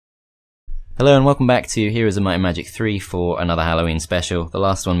Hello and welcome back to Heroes of Might and Magic 3 for another Halloween special. The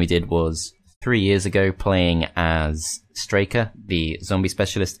last one we did was 3 years ago, playing as Straker, the zombie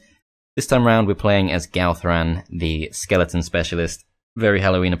specialist. This time around we're playing as Galthran, the skeleton specialist. Very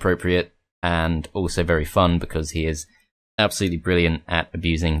Halloween appropriate and also very fun because he is absolutely brilliant at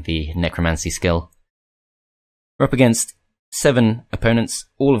abusing the Necromancy skill. We're up against 7 opponents,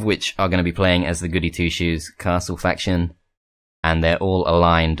 all of which are going to be playing as the Goody Two Shoes Castle faction, and they're all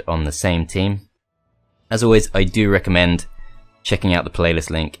aligned on the same team. As always, I do recommend checking out the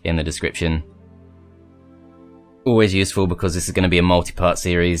playlist link in the description. Always useful because this is going to be a multi-part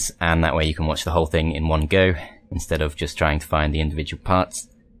series, and that way you can watch the whole thing in one go, instead of just trying to find the individual parts.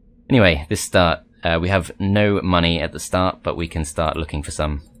 Anyway, this start, we have no money at the start, but we can start looking for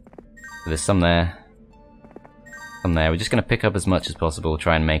some. So there's some there. Some there. We're just going to pick up as much as possible,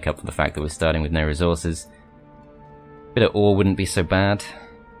 try and make up for the fact that we're starting with no resources. Bit of ore wouldn't be so bad.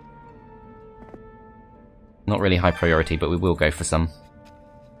 Not really high priority, but we will go for some.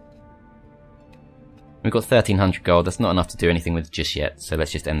 We've got 1300 gold, that's not enough to do anything with just yet, so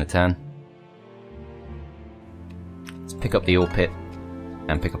let's just end the turn. Let's pick up the ore pit,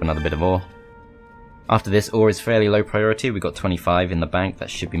 and pick up another bit of ore. After this, ore is fairly low priority, we've got 25 in the bank, that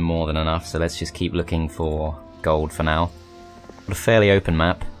should be more than enough, so let's just keep looking for gold for now. Got a fairly open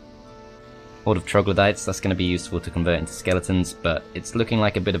map. Horde of troglodytes, that's going to be useful to convert into skeletons, but it's looking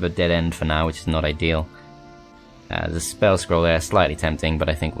like a bit of a dead end for now, which is not ideal. There's a spell scroll there, slightly tempting, but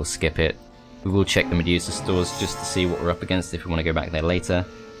I think we'll skip it. We will check the Medusa stores just to see what we're up against if we want to go back there later.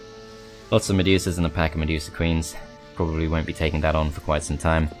 Lots of Medusas and a pack of Medusa Queens. Probably won't be taking that on for quite some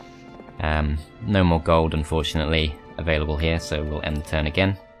time. No more gold, unfortunately, available here, so we'll end the turn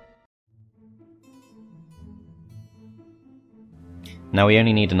again. Now we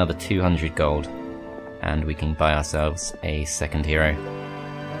only need another 200 gold, and we can buy ourselves a second hero.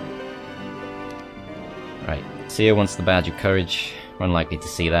 Right, Seer wants the Badge of Courage, we're unlikely to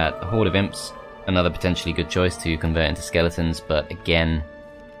see that. A Horde of Imps, another potentially good choice to convert into skeletons, but again,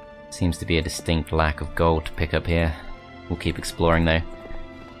 seems to be a distinct lack of gold to pick up here. We'll keep exploring though.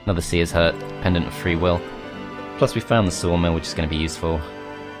 Another Seer's Hurt, Pendant of Free Will. Plus we found the Sawmill, which is going to be useful.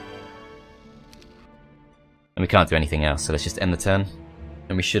 And we can't do anything else, so let's just end the turn.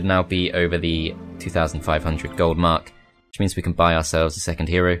 And we should now be over the 2,500 gold mark, which means we can buy ourselves a second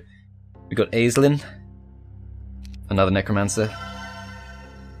hero. We've got Aislinn, another Necromancer.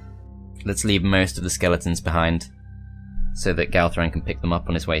 Let's leave most of the skeletons behind, so that Galthran can pick them up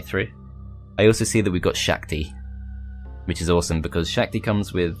on his way through. I also see that we've got Shakti, which is awesome, because Shakti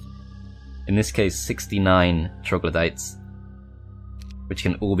comes with, in this case, 69 troglodytes, which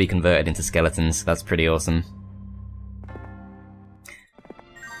can all be converted into skeletons. That's pretty awesome.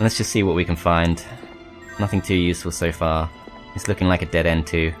 Let's just see what we can find. Nothing too useful so far. It's looking like a dead end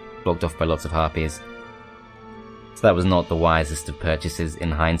too, blocked off by lots of harpies. So that was not the wisest of purchases in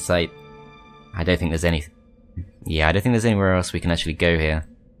hindsight. I don't think there's anywhere else we can actually go here.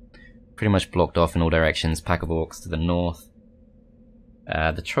 Pretty much blocked off in all directions, pack of orcs to the north.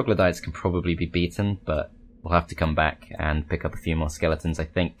 The troglodytes can probably be beaten, but we'll have to come back and pick up a few more skeletons, I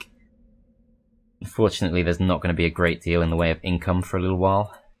think. Unfortunately, there's not going to be a great deal in the way of income for a little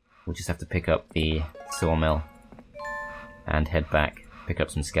while. We'll just have to pick up the Sawmill and head back, pick up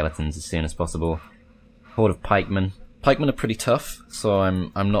some skeletons as soon as possible. Horde of Pikemen. Pikemen are pretty tough, so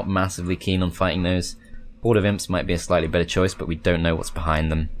I'm not massively keen on fighting those. Horde of Imps might be a slightly better choice, but we don't know what's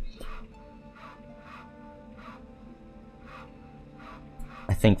behind them.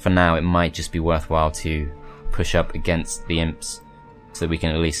 I think for now it might just be worthwhile to push up against the Imps, so that we can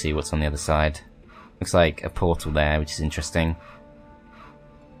at least see what's on the other side. Looks like a portal there, which is interesting.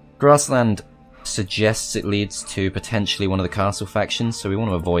 Grassland suggests it leads to potentially one of the castle factions, so we want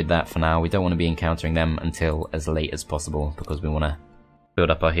to avoid that for now. We don't want to be encountering them until as late as possible, because we want to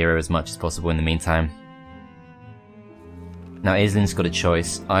build up our hero as much as possible in the meantime. Now Aislinn's got a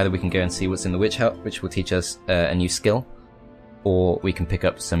choice. Either we can go and see what's in the Witch Hut, which will teach us a new skill, or we can pick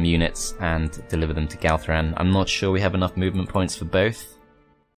up some units and deliver them to Galthran. I'm not sure we have enough movement points for both,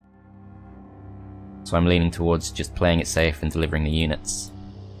 so I'm leaning towards just playing it safe and delivering the units.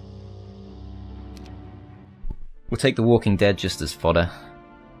 We'll take the Walking Dead just as fodder,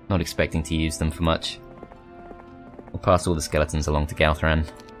 not expecting to use them for much. We'll pass all the skeletons along to Galthran.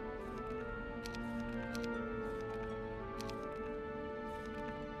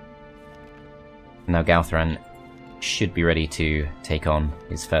 Now Galthran should be ready to take on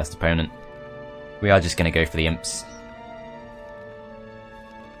his first opponent. We are just going to go for the Imps.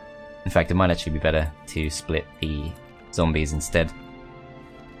 In fact, it might actually be better to split the zombies instead,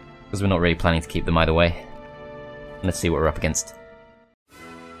 because we're not really planning to keep them either way. Let's see what we're up against.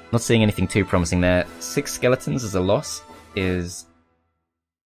 Not seeing anything too promising there. 6 skeletons as a loss is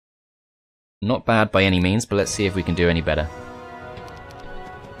not bad by any means, but let's see if we can do any better.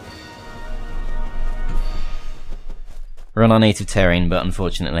 We're on our native terrain, but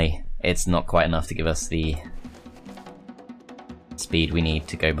unfortunately it's not quite enough to give us the speed we need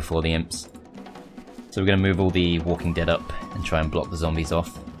to go before the imps. So we're going to move all the Walking Dead up and try and block the zombies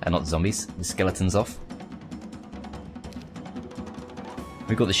off. Not the zombies, the skeletons off.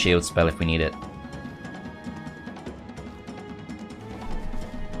 We've got the shield spell if we need it.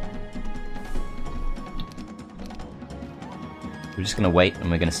 We're just going to wait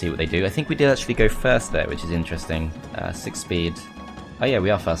and we're going to see what they do. I think we did actually go first there, which is interesting. 6 speed. Oh yeah, we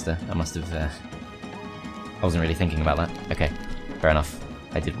are faster. I must have... I wasn't really thinking about that. Okay, fair enough.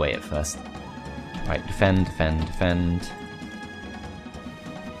 I did wait at first. Right, defend, defend, defend.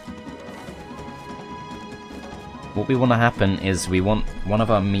 What we want to happen is we want one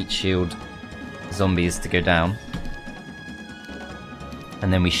of our meat shield zombies to go down.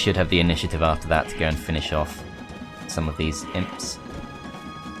 And then we should have the initiative after that to go and finish off some of these imps.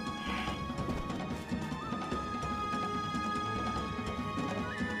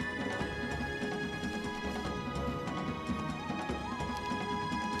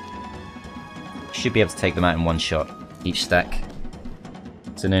 Should be able to take them out in one shot, each stack.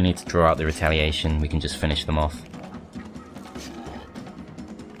 So no need to draw out the retaliation, we can just finish them off.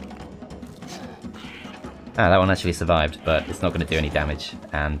 Ah, that one actually survived, but it's not going to do any damage,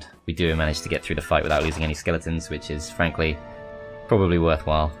 and we do manage to get through the fight without losing any skeletons, which is, frankly, probably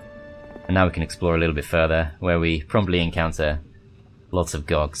worthwhile. And now we can explore a little bit further, where we probably encounter lots of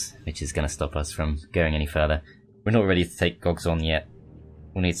Gogs, which is going to stop us from going any further. We're not ready to take Gogs on yet.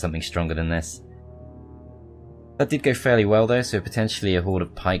 We'll need something stronger than this. That did go fairly well though, so potentially a horde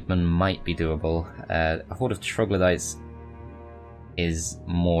of pikemen might be doable. A horde of troglodytes is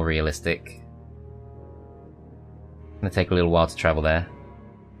more realistic. It's going to take a little while to travel there.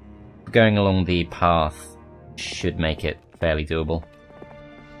 Going along the path should make it fairly doable.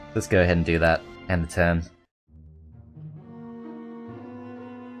 Let's go ahead and do that. End the turn.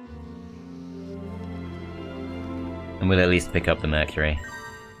 And we'll at least pick up the mercury.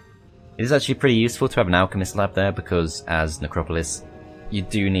 It is actually pretty useful to have an alchemist lab there because, as Necropolis, you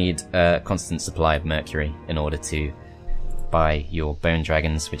do need a constant supply of mercury in order to buy your bone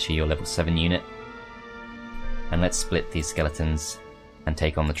dragons, which are your level 7 unit. And let's split these skeletons and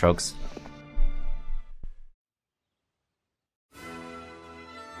take on the trogs.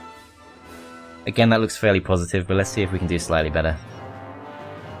 Again, that looks fairly positive, but let's see if we can do slightly better.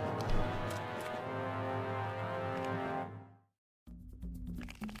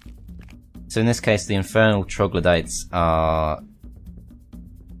 So in this case, the infernal troglodytes are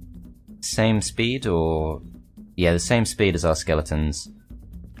same speed, or yeah, the same speed as our skeletons.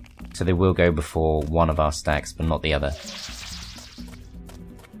 So they will go before one of our stacks, but not the other.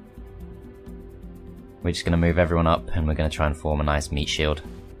 We're just going to move everyone up, and we're going to try and form a nice meat shield.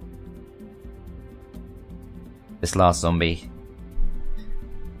 This last zombie,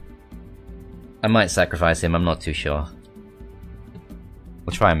 I might sacrifice him, I'm not too sure.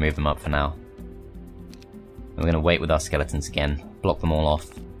 We'll try and move them up for now. We're going to wait with our skeletons again, block them all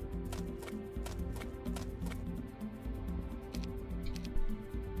off.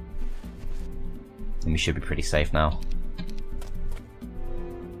 And we should be pretty safe now.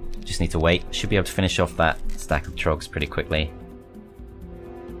 Just need to wait. Should be able to finish off that stack of trogs pretty quickly.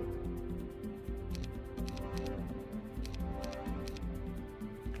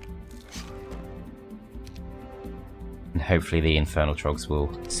 And hopefully the infernal trogs will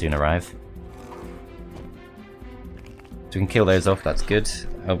soon arrive. So we can kill those off, that's good.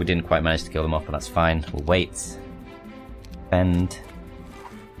 Oh, we didn't quite manage to kill them off, but that's fine. We'll wait. Bend.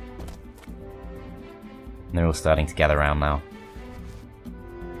 And they're all starting to gather around now.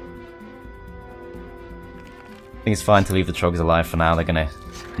 I think it's fine to leave the trogs alive for now. They're gonna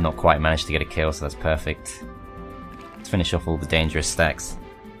not quite manage to get a kill, so that's perfect. Let's finish off all the dangerous stacks.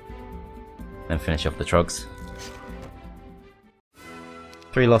 Then finish off the trogs.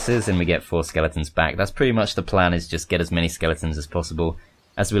 3 losses and we get 4 skeletons back. That's pretty much the plan, is just get as many skeletons as possible.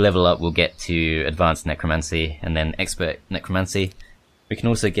 As we level up, we'll get to Advanced Necromancy and then Expert Necromancy. We can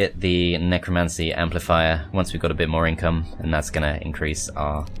also get the Necromancy Amplifier once we've got a bit more income, and that's going to increase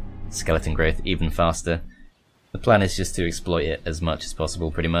our skeleton growth even faster. The plan is just to exploit it as much as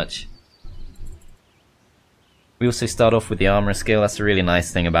possible, pretty much. We also start off with the Armourer skill. That's a really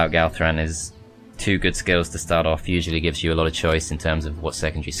nice thing about Galthran, is 2 good skills to start off usually gives you a lot of choice in terms of what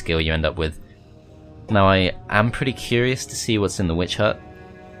secondary skill you end up with. Now I am pretty curious to see what's in the Witch Hut,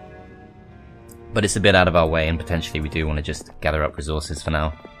 but it's a bit out of our way and potentially we do want to just gather up resources for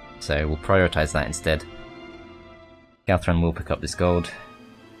now. so we'll prioritise that instead. Galthran will pick up this gold.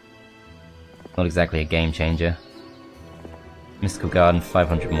 Not exactly a game changer. Mystical Garden,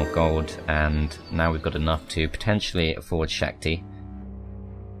 500 more gold, and now we've got enough to potentially afford Shakti.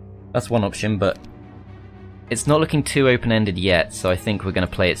 That's one option, but it's not looking too open-ended yet, so I think we're going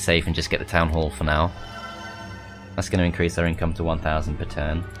to play it safe and just get the Town Hall for now. That's going to increase our income to 1,000 per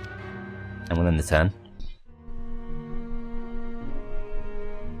turn. And we'll end the turn.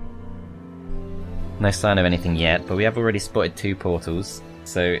 No sign of anything yet, but we have already spotted 2 portals,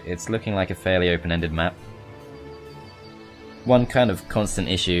 so it's looking like a fairly open-ended map. One kind of constant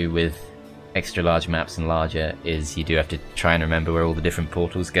issue with extra large maps and larger is you do have to try and remember where all the different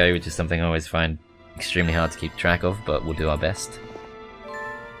portals go, which is something I always find extremely hard to keep track of, but we'll do our best.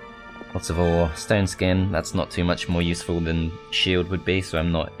 Lots of ore, stone skin, that's not too much more useful than shield would be, so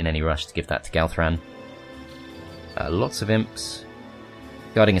I'm not in any rush to give that to Galthran. Lots of imps.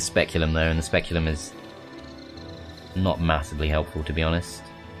 Guarding a speculum though, and the speculum is not massively helpful to be honest.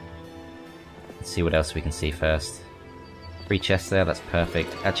 Let's see what else we can see first. 3 chests there, that's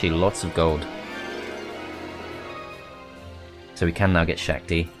perfect. Actually lots of gold. So we can now get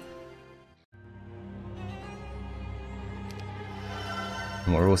Shakti.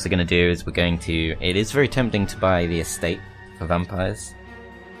 And what we're also going to do is we're going to... It is very tempting to buy the estate for vampires.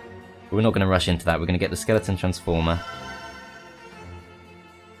 But we're not going to rush into that, we're going to get the skeleton transformer.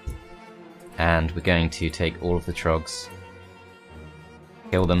 And we're going to take all of the trogs.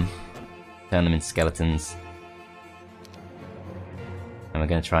 Kill them. Turn them into skeletons. And we're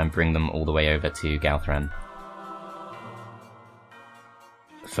going to try and bring them all the way over to Galthran.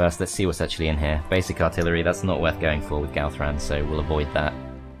 First, let's see what's actually in here. Basic artillery, that's not worth going for with Galthran, so we'll avoid that.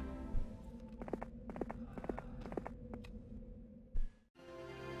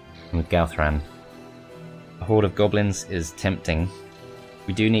 And with Galthran, a horde of goblins is tempting.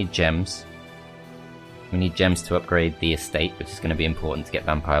 We do need gems. We need gems to upgrade the estate, which is going to be important to get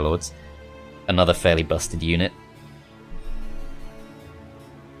Vampire Lords. Another fairly busted unit.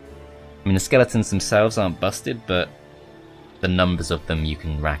 I mean, the skeletons themselves aren't busted, but the numbers of them you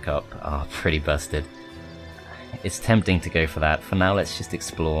can rack up are pretty busted. It's tempting to go for that. For now, let's just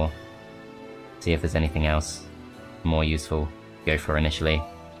explore. See if there's anything else more useful to go for initially.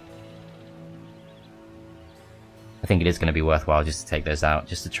 I think it is going to be worthwhile just to take those out,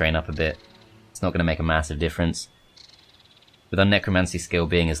 just to train up a bit. It's not going to make a massive difference. With our Necromancy skill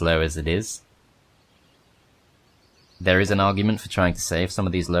being as low as it is, there is an argument for trying to save some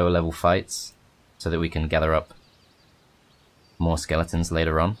of these lower level fights so that we can gather up more skeletons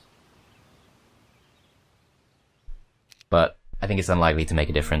later on. But I think it's unlikely to make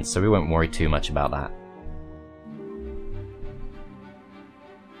a difference, so we won't worry too much about that.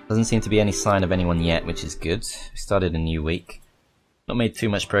 Doesn't seem to be any sign of anyone yet, which is good. We started a new week. Not made too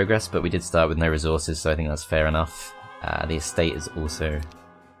much progress, but we did start with no resources, so I think that's fair enough. The estate is also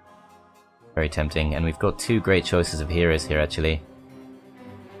very tempting, and we've got 2 great choices of heroes here actually.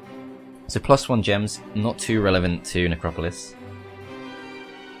 So +1 gems, not too relevant to Necropolis,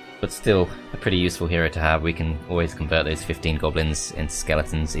 but still a pretty useful hero to have. We can always convert those 15 goblins into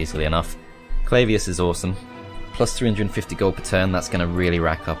skeletons easily enough. Clavius is awesome. Plus 350 gold per turn, that's going to really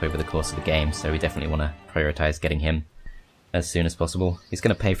rack up over the course of the game, so we definitely want to prioritise getting him as soon as possible. He's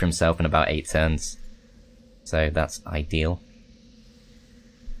going to pay for himself in about 8 turns, so that's ideal.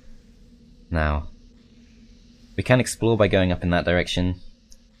 Now, we can explore by going up in that direction.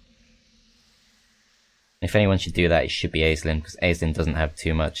 If anyone should do that, it should be Aislinn, because Aislinn doesn't have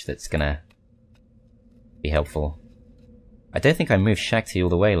too much that's going to be helpful. I don't think I moved Shakti all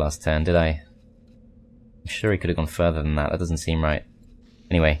the way last turn, did I? I'm sure he could have gone further than that, that doesn't seem right.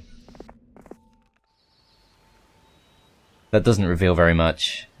 Anyway. That doesn't reveal very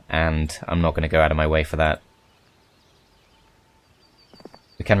much, and I'm not going to go out of my way for that.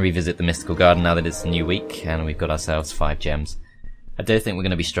 We can revisit the Mystical Garden now that it's a new week, and we've got ourselves 5 gems. I don't think we're going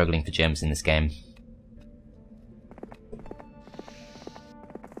to be struggling for gems in this game.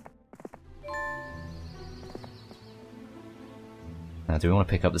 Now, do we want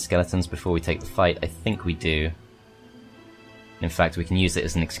to pick up the skeletons before we take the fight? I think we do. In fact, we can use it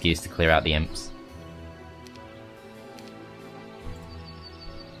as an excuse to clear out the imps.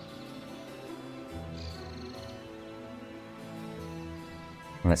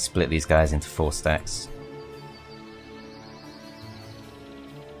 Let's split these guys into 4 stacks.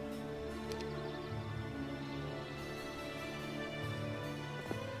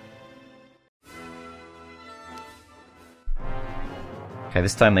 Okay,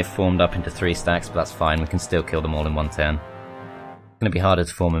 this time they formed up into 3 stacks, but that's fine, we can still kill them all in 1 turn. It's going to be harder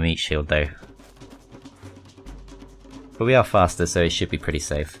to form a meat shield though. But we are faster, so it should be pretty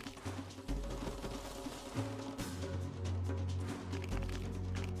safe.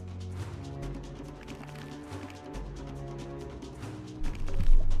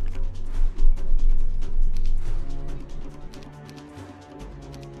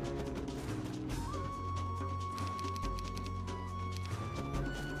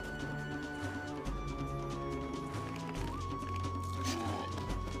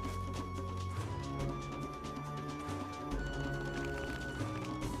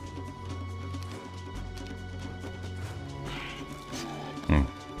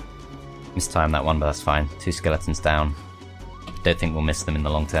 Mistimed that one, but that's fine. 2 skeletons down. Don't think we'll miss them in the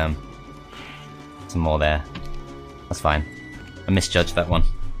long term. Some more there. That's fine. I misjudged that one.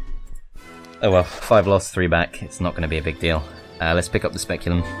 Oh well, 5 lost, 3 back. It's not going to be a big deal. Let's pick up the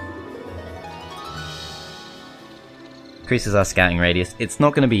Speculum. Increases our scouting radius. It's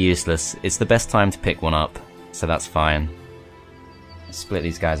not going to be useless. It's the best time to pick one up, so that's fine. Let's split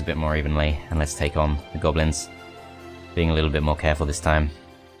these guys a bit more evenly, and let's take on the goblins. Being a little bit more careful this time.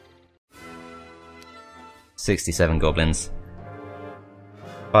 67 goblins.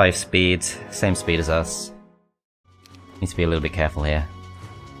 5 speed, same speed as us. Need to be a little bit careful here.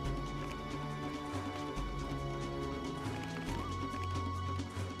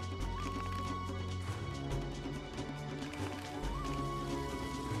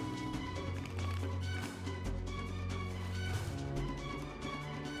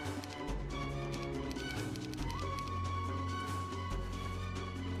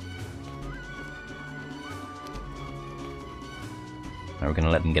 Now we're going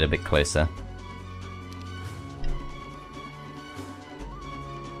to let them get a bit closer.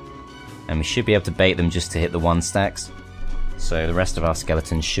 And we should be able to bait them just to hit the 1 stacks. So the rest of our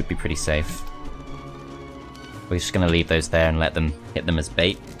skeletons should be pretty safe. We're just going to leave those there and let them hit them as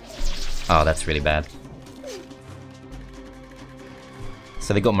bait. Oh, that's really bad.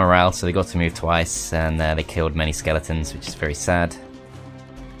 So they got morale, so they got to move twice, and they killed many skeletons, which is very sad.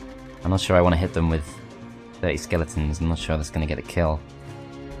 I'm not sure I want to hit them with 30 skeletons. I'm not sure that's going to get a kill.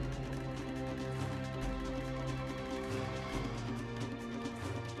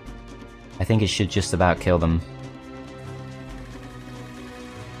 I think it should just about kill them.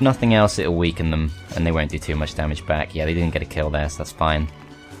 If nothing else, it'll weaken them, and they won't do too much damage back. Yeah, they didn't get a kill there, so that's fine.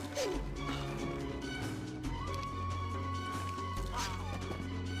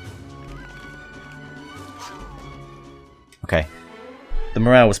 Okay. The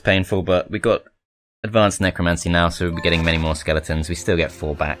morale was painful, but we got advanced necromancy now, so we'll be getting many more skeletons. We still get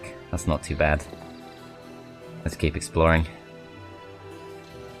 4 back. That's not too bad. Let's keep exploring.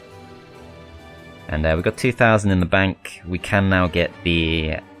 And we've got 2,000 in the bank. We can now get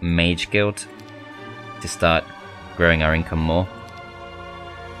the Mage Guild to start growing our income more.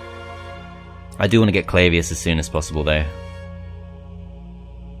 I do want to get Clavius as soon as possible though.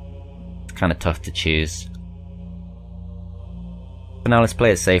 It's kind of tough to choose. For now, let's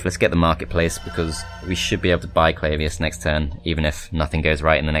play it safe. Let's get the marketplace, because we should be able to buy Clavius next turn, even if nothing goes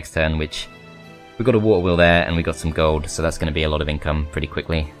right in the next turn, which we've got a water wheel there and we got some gold, so that's going to be a lot of income pretty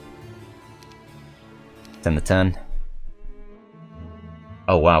quickly. End the turn.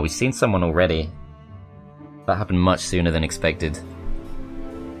 Oh wow, we've seen someone already. That happened much sooner than expected.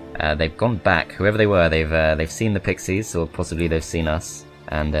 They've gone back. Whoever they were, they've seen the pixies, or possibly they've seen us,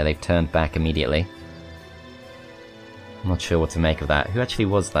 and they've turned back immediately. I'm not sure what to make of that. Who actually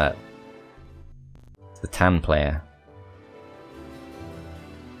was that? It's the Tan player.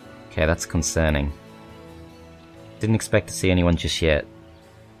 Okay, that's concerning. Didn't expect to see anyone just yet.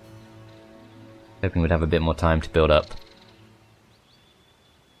 Hoping we'd have a bit more time to build up.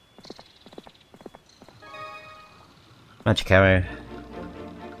 Magic Arrow.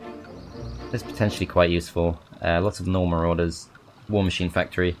 This is potentially quite useful. Lots of Noro Marauders. War Machine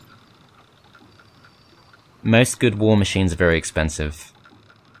Factory. Most good war machines are very expensive.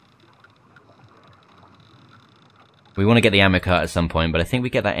 We want to get the ammo cart at some point, but I think we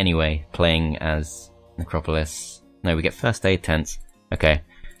get that anyway, playing as Necropolis. No, we get first aid tents. Okay.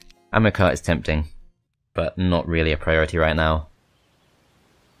 Ammo cart is tempting, but not really a priority right now.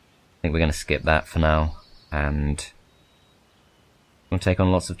 I think we're going to skip that for now, and we'll take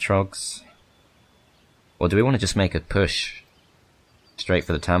on lots of trogs. Or do we want to just make a push straight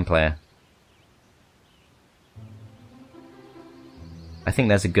for the Tam player? I think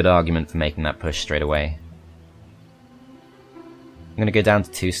there's a good argument for making that push straight away. I'm going to go down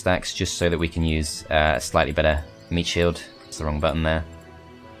to 2 stacks just so that we can use a slightly better meat shield. It's the wrong button there.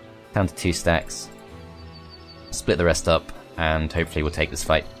 Down to 2 stacks. Split the rest up, and hopefully we'll take this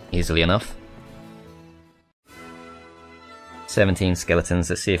fight easily enough. 17 skeletons,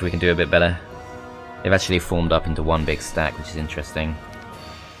 let's see if we can do a bit better. They've actually formed up into 1 big stack, which is interesting.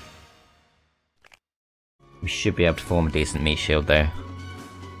 We should be able to form a decent meat shield though.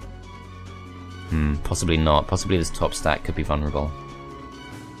 Possibly not. Possibly this top stack could be vulnerable.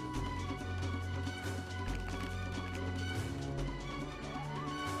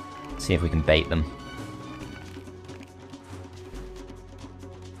 See if we can bait them.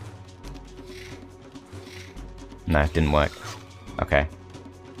 No, it didn't work. Okay.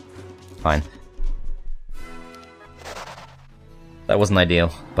 Fine. That wasn't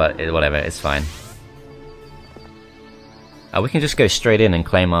ideal, but whatever, it's fine. We can just go straight in and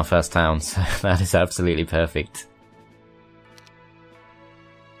claim our first town, so that is absolutely perfect.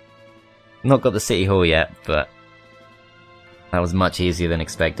 Not got the city hall yet, but that was much easier than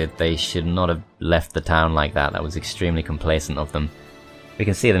expected. They should not have left the town like that. That was extremely complacent of them. We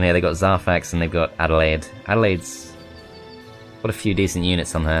can see them here. They've got Zarfax and they've got Adelaide. Adelaide's got a few decent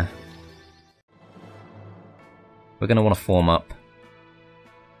units on her. We're going to want to form up.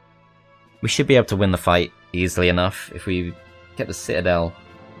 We should be able to win the fight easily enough. If we get the Citadel,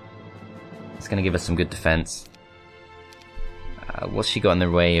 it's going to give us some good defense. What's she got in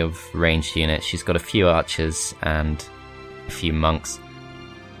the way of ranged units? She's got a few archers and a few monks.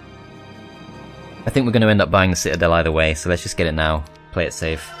 I think we're going to end up buying the Citadel either way, so let's just get it now. Play it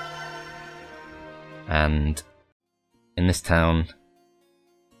safe. And in this town,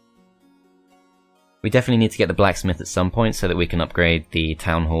 we definitely need to get the blacksmith at some point so that we can upgrade the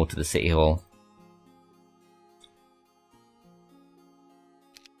town hall to the city hall.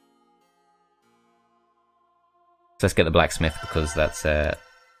 So let's get the blacksmith because that's a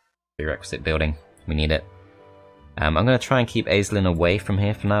prerequisite building. We need it. I'm going to try and keep Aislinn away from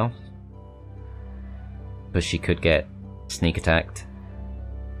here for now, because she could get sneak attacked.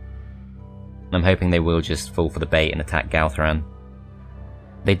 I'm hoping they will just fall for the bait and attack Galthran.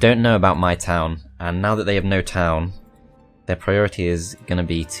 They don't know about my town, and now that they have no town, their priority is going to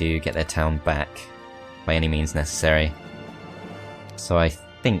be to get their town back by any means necessary. So I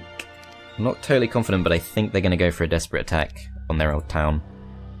think, I'm not totally confident, but I think they're going to go for a desperate attack on their old town.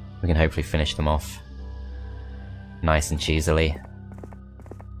 We can hopefully finish them off nice and cheesily.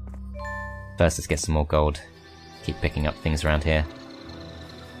 First, let's get some more gold. Keep picking up things around here.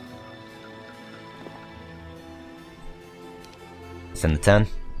 Send the turn.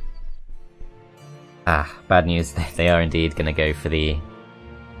 Ah, bad news. They are indeed going to go for the...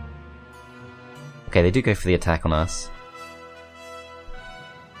 Okay, they do go for the attack on us.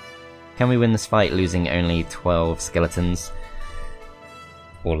 Can we win this fight losing only 12 skeletons?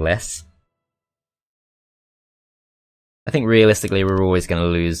 Or less? I think realistically we're always going to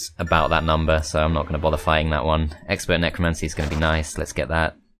lose about that number, so I'm not going to bother fighting that one. Expert Necromancy is going to be nice, let's get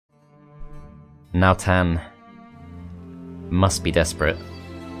that. Now Tan must be desperate.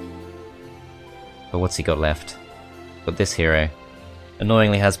 But what's he got left? But this hero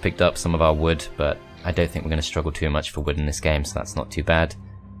annoyingly has picked up some of our wood, but I don't think we're going to struggle too much for wood in this game, so that's not too bad.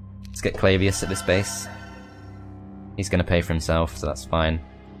 Let's get Clavius at this base. He's going to pay for himself, so that's fine.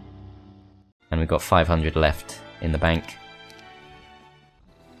 And we've got 500 left in the bank.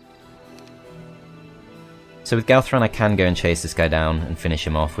 So with Galthran I can go and chase this guy down and finish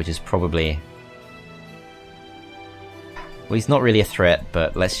him off, which is probably... Well, he's not really a threat,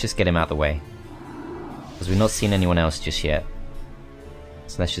 but let's just get him out of the way. Because we've not seen anyone else just yet.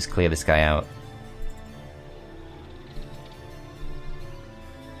 So let's just clear this guy out.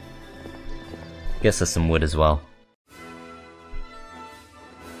 Gets us some wood as well.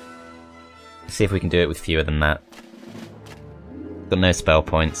 Let's see if we can do it with fewer than that. Got no spell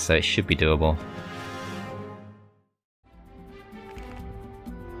points, so it should be doable.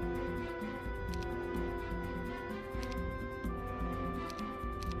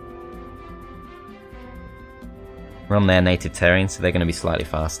 We're on their native terrain, so they're going to be slightly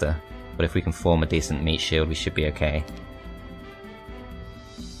faster. But if we can form a decent meat shield, we should be okay.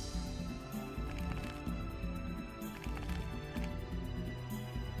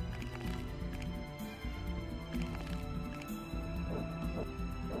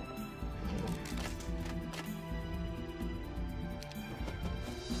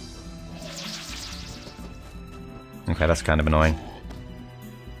 Okay, that's kind of annoying.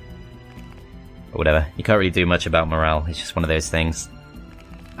 But whatever, you can't really do much about morale, it's just one of those things.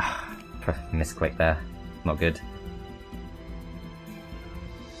 Misclick there, not good.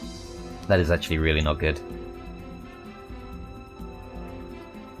 That is actually really not good.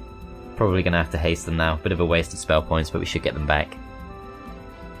 Probably gonna have to haste them now, bit of a waste of spell points, but we should get them back.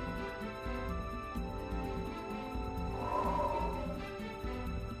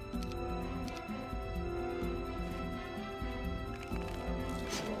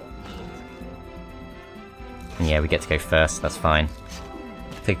 Yeah, we get to go first, that's fine.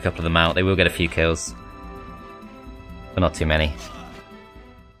 Take a couple of them out, they will get a few kills. But not too many.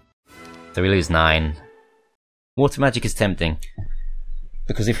 So we lose 9. Water magic is tempting,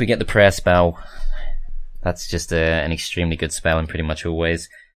 because if we get the prayer spell, that's just an extremely good spell and pretty much always.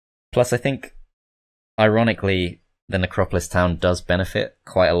 Plus I think, ironically, the Necropolis town does benefit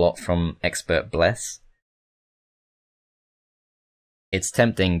quite a lot from Expert Bless. It's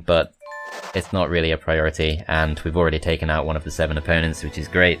tempting, but it's not really a priority, and we've already taken out one of the 7 opponents, which is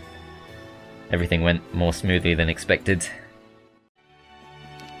great. Everything went more smoothly than expected.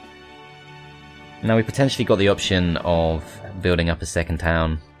 Now we potentially got the option of building up a second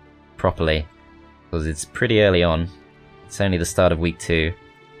town properly, because it's pretty early on. It's only the start of week 2.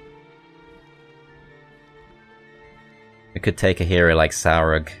 We could take a hero like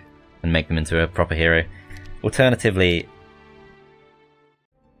Saurug and make them into a proper hero. Alternatively,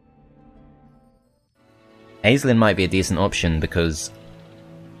 Aislinn might be a decent option, because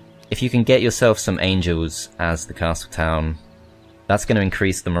if you can get yourself some angels as the castle town, that's going to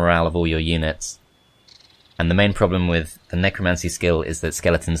increase the morale of all your units. And the main problem with the Necromancy skill is that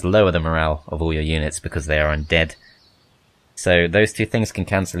skeletons lower the morale of all your units because they are undead. So those two things can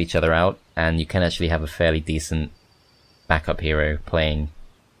cancel each other out, and you can actually have a fairly decent backup hero playing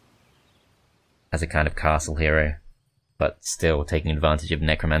as a kind of castle hero, but still taking advantage of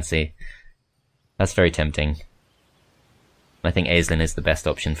Necromancy. That's very tempting. I think Aislinn is the best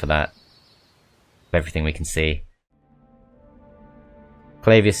option for that, of everything we can see.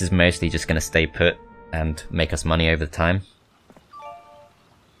 Clavius is mostly just going to stay put and make us money over time.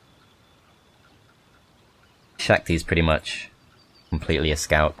 Shakti's pretty much completely a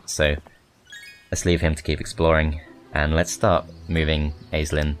scout, so let's leave him to keep exploring, and let's start moving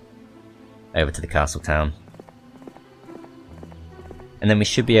Aislinn over to the castle town. And then we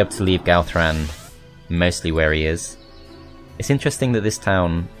should be able to leave Galthran mostly where he is. It's interesting that this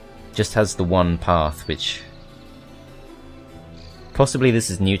town just has the one path, which possibly this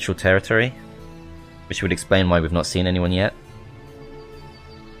is neutral territory, which would explain why we've not seen anyone yet.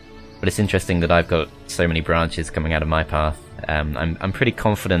 But it's interesting that I've got so many branches coming out of my path. I'm pretty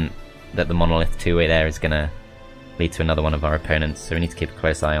confident that the monolith two-way there is going to lead to another one of our opponents, so we need to keep a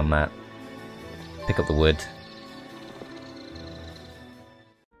close eye on that. Pick up the wood.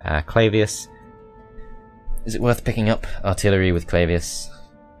 Clavius. Is it worth picking up artillery with Clavius?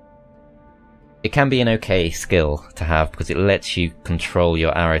 It can be an okay skill to have because it lets you control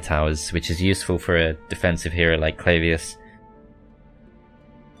your arrow towers, which is useful for a defensive hero like Clavius.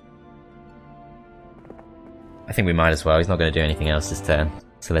 I think we might as well. He's not going to do anything else this turn,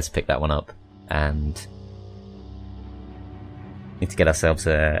 so let's pick that one up. And need to get ourselves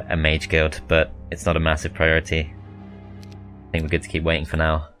a mage guild, but it's not a massive priority. I think we're good to keep waiting for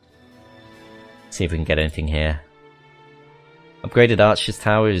now. See if we can get anything here. Upgraded Archer's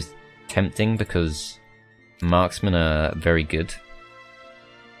Tower is tempting because marksmen are very good.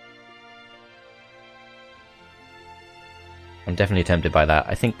 I'm definitely tempted by that.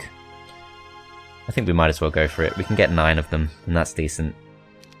 I think we might as well go for it. We can get 9 of them, and that's decent.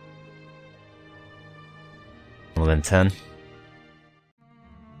 We'll then turn.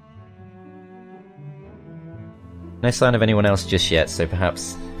 No sign of anyone else just yet, so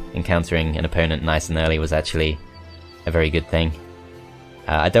perhaps encountering an opponent nice and early was actually a very good thing.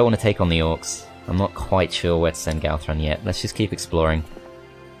 I don't want to take on the orcs. I'm not quite sure where to send Galthran yet. Let's just keep exploring.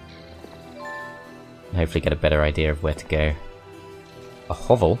 And hopefully get a better idea of where to go. A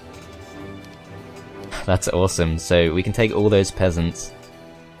hovel? That's awesome. So we can take all those peasants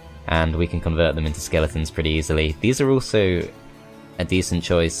and we can convert them into skeletons pretty easily. These are also a decent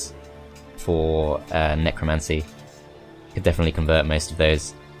choice for Necromancy. Could definitely convert most of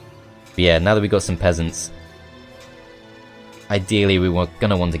those. But yeah, now that we've got some peasants, ideally we were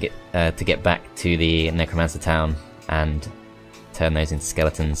gonna want to get back to the Necromancer town and turn those into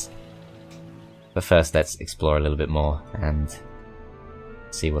skeletons. But first, let's explore a little bit more and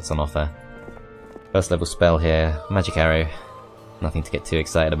see what's on offer. First level spell here, Magic Arrow. Nothing to get too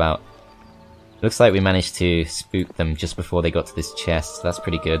excited about. Looks like we managed to spook them just before they got to this chest, so that's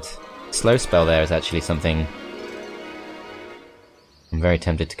pretty good. Slow spell there is actually something I'm very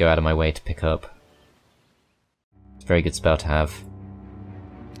tempted to go out of my way to pick up. It's a very good spell to have.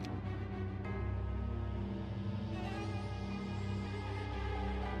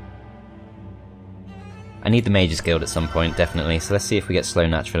 I need the Mage's Guild at some point, definitely, so let's see if we get slow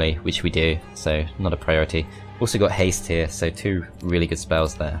naturally, which we do, so not a priority. Also got haste here, so 2 really good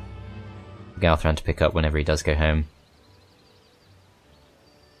spells there. Galthran to pick up whenever he does go home.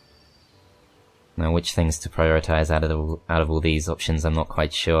 Now, which things to prioritize out of all these options, I'm not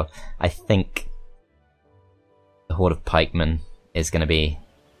quite sure. I think the Horde of Pikemen is going to be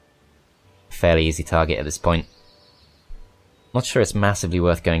a fairly easy target at this point. Not sure it's massively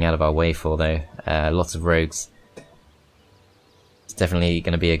worth going out of our way for, though. Lots of rogues. It's definitely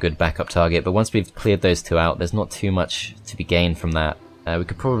going to be a good backup target, but once we've cleared those 2 out, there's not too much to be gained from that. We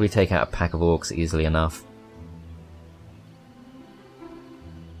could probably take out a pack of orcs easily enough.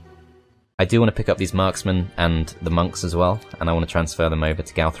 I do want to pick up these marksmen and the monks as well, and I want to transfer them over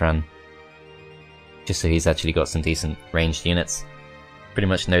to Galthran, just so he's actually got some decent ranged units. Pretty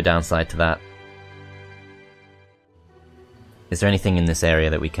much no downside to that. Is there anything in this area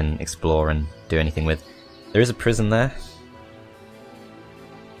that we can explore and do anything with? There is a prison there.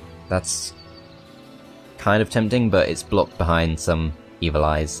 That's kind of tempting, but it's blocked behind some evil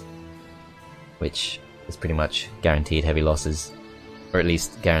eyes, which is pretty much guaranteed heavy losses, or at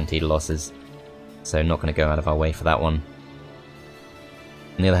least guaranteed losses, so not going to go out of our way for that one.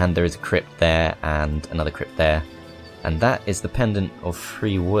 On the other hand, there is a crypt there and another crypt there, and that is the Pendant of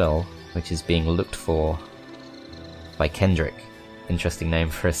Free Will, which is being looked for by Kendrick. Interesting name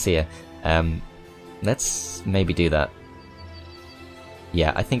for a seer. Let's maybe do that.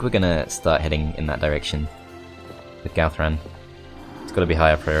 Yeah, I think we're gonna start heading in that direction with Galthran. It's gotta be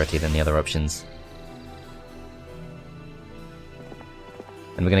higher priority than the other options.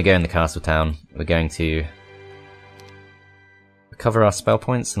 And we're gonna go in the castle town. We're going to recover our spell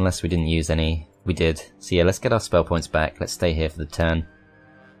points, unless we didn't use any. We did. So yeah, let's get our spell points back. Let's stay here for the turn.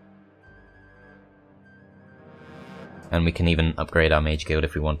 And we can even upgrade our mage guild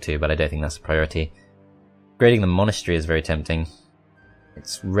if we want to, but I don't think that's a priority. Upgrading the monastery is very tempting.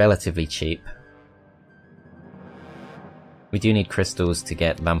 It's relatively cheap. We do need crystals to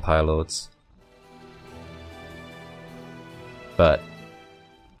get vampire lords. But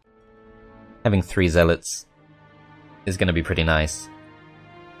having 3 zealots is going to be pretty nice.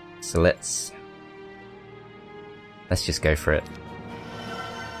 So let's just go for it.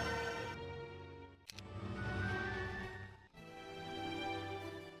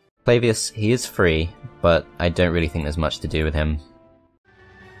 Clavius, he is free, but I don't really think there's much to do with him.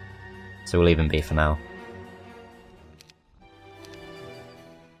 So we'll leave him be for now.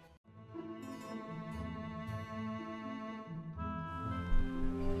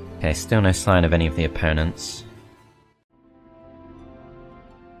 Okay, still no sign of any of the opponents.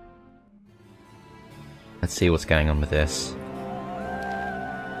 Let's see what's going on with this.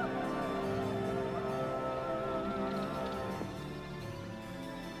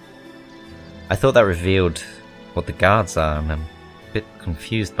 I thought that revealed what the guards are, and I'm a bit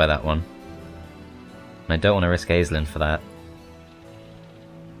confused by that one. And I don't want to risk Aislinn for that.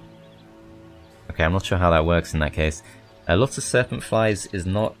 Okay, I'm not sure how that works in that case. Lots of Serpent Flies is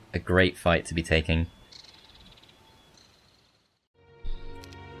not a great fight to be taking.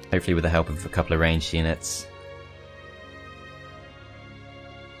 Hopefully with the help of a couple of ranged units,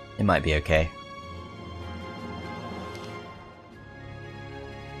 it might be okay.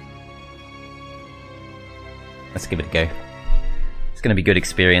 Let's give it a go. It's going to be good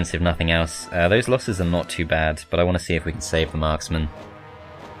experience if nothing else. Those losses are not too bad, but I want to see if we can save the marksman.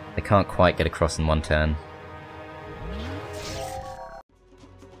 They can't quite get across in one turn.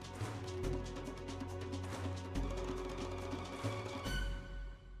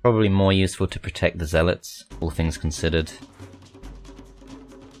 Probably more useful to protect the zealots, all things considered.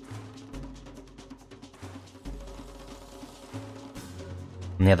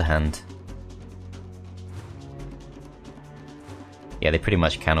 On the other hand, yeah, they pretty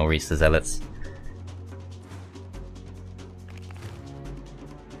much can all reach the zealots.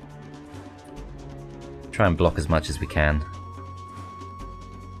 Try and block as much as we can.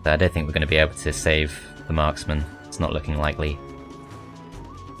 But I don't think we're going to be able to save the marksman. It's not looking likely.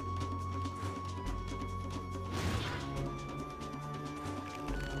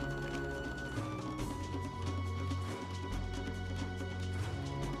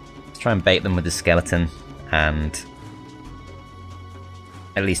 Let's try and bait them with the skeleton and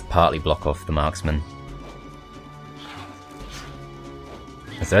at least partly block off the marksman.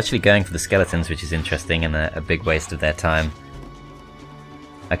 So they're actually going for the skeletons, which is interesting and a big waste of their time.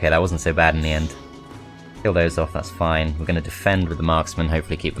 Okay, that wasn't so bad in the end. Kill those off, that's fine. We're going to defend with the marksman,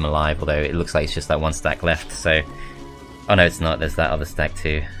 hopefully keep them alive, although it looks like it's just that one stack left, so... Oh no, it's not, there's that other stack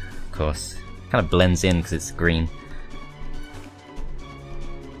too, of course. Kind of blends in because it's green.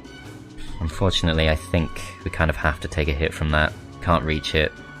 Unfortunately, I think we kind of have to take a hit from that. Can't reach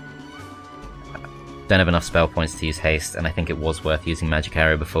it. Don't have enough spell points to use haste, and I think it was worth using magic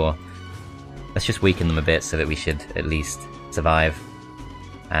arrow before. Let's just weaken them a bit so that we should at least survive.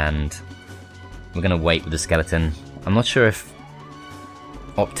 And we're going to wait with the skeleton. I'm not sure if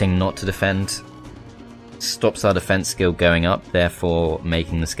opting not to defend stops our defense skill going up, therefore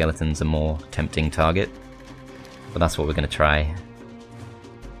making the skeletons a more tempting target. But that's what we're going to try.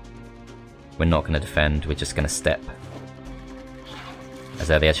 We're not going to defend, we're just going to step. As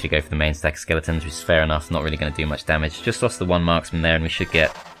though they actually go for the main stack of skeletons, which is fair enough, not really going to do much damage. Just lost the one marksman there, and we should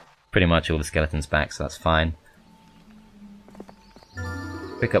get pretty much all the skeletons back, so that's fine.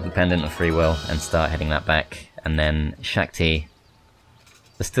 Pick up the Pendant of Free Will and start heading that back, and then Shakti.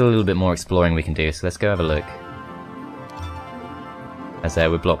 There's still a little bit more exploring we can do, so let's go have a look. As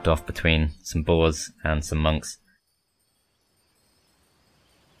we're blocked off between some boars and some monks.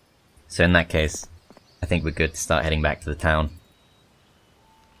 So in that case, I think we're good to start heading back to the town.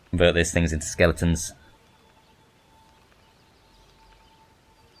 Convert those things into skeletons.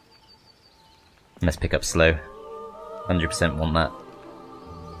 And let's pick up slow. 100% want that.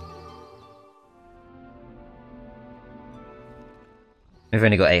 We've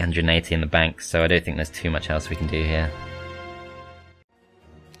only got 880 in the bank, so I don't think there's too much else we can do here.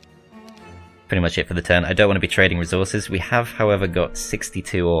 Pretty much it for the turn. I don't want to be trading resources. We have, however, got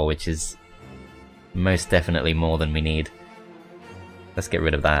 62 ore, which is most definitely more than we need. Let's get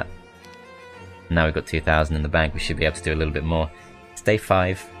rid of that. Now we've got 2,000 in the bank, we should be able to do a little bit more. It's day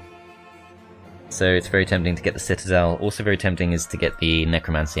 5. So it's very tempting to get the Citadel. Also very tempting is to get the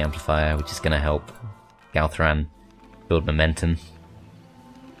Necromancy Amplifier, which is going to help Galthran build momentum.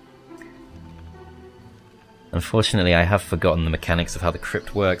 Unfortunately, I have forgotten the mechanics of how the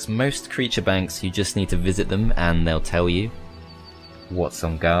crypt works. Most creature banks, you just need to visit them and they'll tell you what's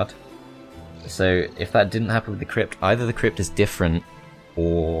on guard. So if that didn't happen with the crypt, either the crypt is different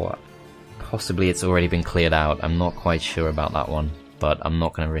or possibly it's already been cleared out. I'm not quite sure about that one, but I'm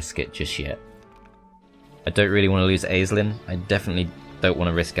not going to risk it just yet. I don't really want to lose Aislinn. I definitely don't want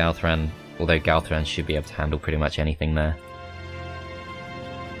to risk Galthran, although Galthran should be able to handle pretty much anything there.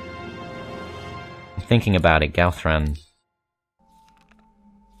 Thinking about it, Galthran,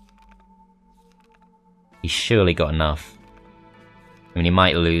 he's surely got enough. I mean, he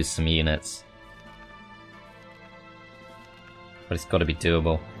might lose some units, but it's got to be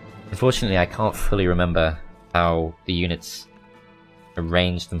doable. Unfortunately, I can't fully remember how the units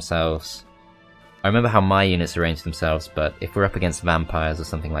arrange themselves. I remember how my units arrange themselves, but if we're up against vampires or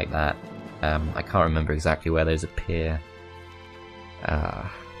something like that, I can't remember exactly where those appear.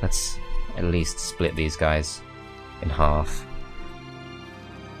 Let's at least split these guys in half.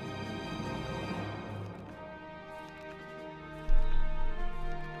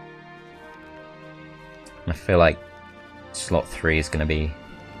 I feel like slot 3 is going to be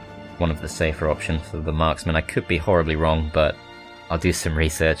one of the safer options for the marksman. I could be horribly wrong, but I'll do some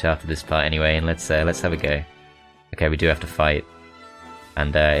research after this part anyway, and let's have a go. Okay, we do have to fight,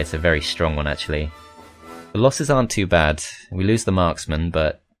 and it's a very strong one actually. The losses aren't too bad. We lose the marksman,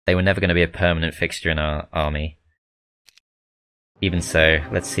 but they were never going to be a permanent fixture in our army. Even so,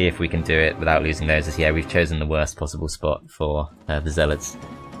 let's see if we can do it without losing those. As yeah, we've chosen the worst possible spot for the zealots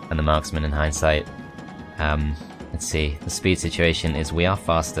and the marksman in hindsight. Let's see, the speed situation is we are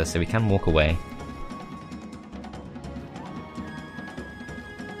faster, so we can walk away.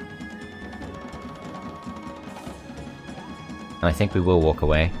 And I think we will walk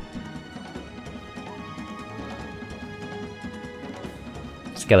away.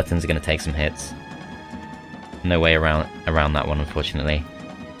 Skeletons are going to take some hits. No way around that one, unfortunately.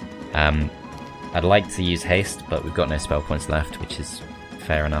 I'd like to use haste, but we've got no spell points left, which is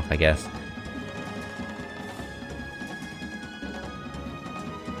fair enough, I guess.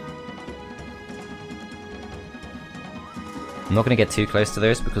 I'm not going to get too close to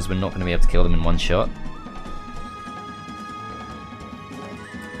those because we're not going to be able to kill them in one shot.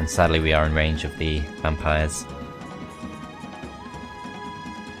 And sadly we are in range of the vampires.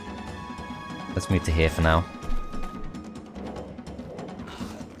 Let's move to here for now.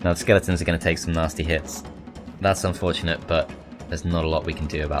 Now the skeletons are going to take some nasty hits. That's unfortunate, but there's not a lot we can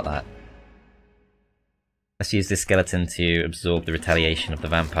do about that. Let's use this skeleton to absorb the retaliation of the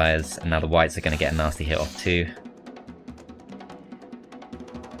vampires, and now the whites are going to get a nasty hit off too.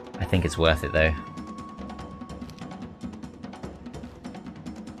 I think it's worth it though.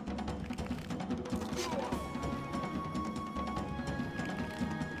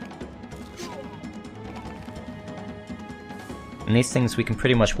 And these things, we can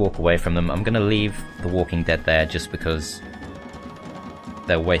pretty much walk away from them. I'm going to leave the Walking Dead there just because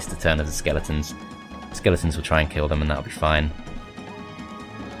they'll waste a turn of the skeletons. Skeletons will try and kill them and that'll be fine.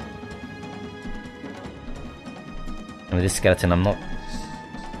 And with this skeleton, I'm not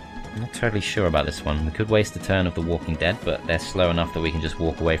totally sure about this one. We could waste a turn of the Walking Dead, but they're slow enough that we can just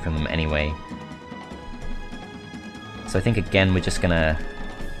walk away from them anyway. So I think again we're just going to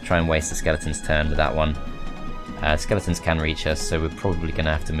try and waste the skeleton's turn with that one. Skeletons can reach us, so we're probably going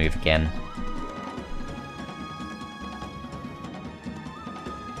to have to move again.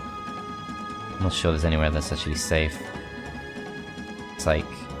 I'm not sure there's anywhere that's actually safe. It's like,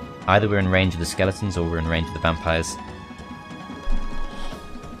 either we're in range of the skeletons or we're in range of the vampires.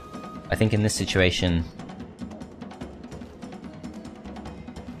 I think in this situation,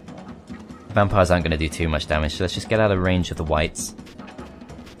 the vampires aren't going to do too much damage, so let's just get out of range of the whites.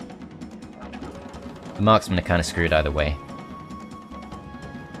 The marksmen are kind of screwed either way.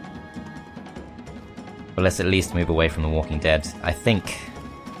 But let's at least move away from the Walking Dead. I think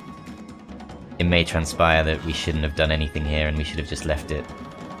may transpire that we shouldn't have done anything here and we should have just left it.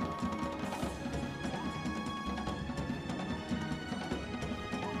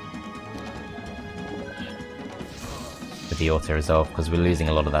 With the auto-resolve, because we're losing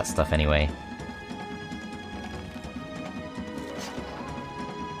a lot of that stuff anyway.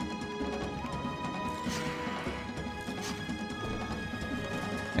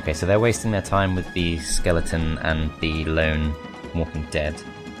 Okay, so they're wasting their time with the skeleton and the lone walking dead.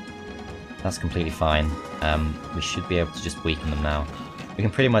 That's completely fine. We should be able to just weaken them now. We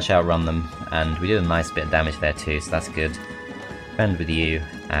can pretty much outrun them, and we did a nice bit of damage there too, so that's good. Defend with you,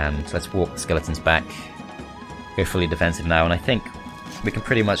 and let's walk the skeletons back. Go fully defensive now, and I think we can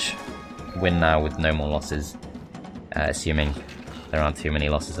pretty much win now with no more losses. Assuming there aren't too many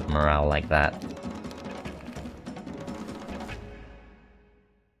losses of morale like that.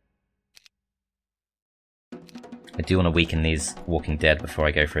 I do want to weaken these walking dead before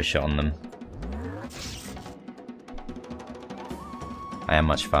I go for a shot on them. I am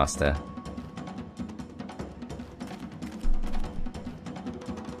much faster.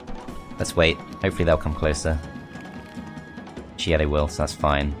 Let's wait. Hopefully they'll come closer. Yeah, they will, so that's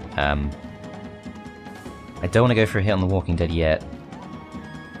fine. I don't want to go for a hit on the walking dead yet.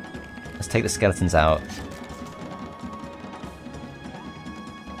 Let's take the skeletons out.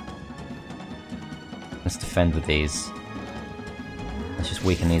 Let's defend with these. Let's just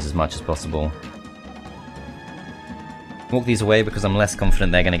weaken these as much as possible. Walk these away because I'm less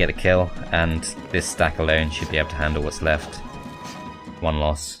confident they're going to get a kill, and this stack alone should be able to handle what's left. One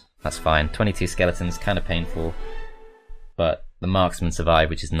loss, that's fine. 22 skeletons, kind of painful, but the marksman survived,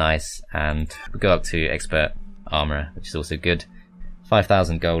 which is nice, and we go up to expert armourer, which is also good.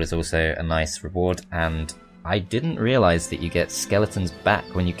 5,000 gold is also a nice reward, and I didn't realise that you get skeletons back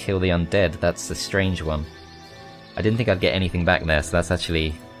when you kill the undead. That's a strange one. I didn't think I'd get anything back there, so that's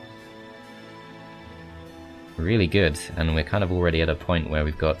actually really good, and we're kind of already at a point where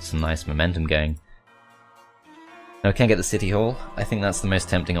we've got some nice momentum going. Now we can get the city hall. I think that's the most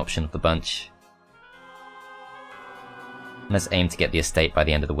tempting option of the bunch. Let's aim to get the estate by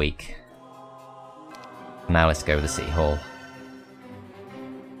the end of the week. Now let's go with the city hall.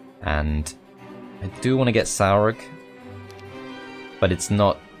 And I do want to get Saurug, but it's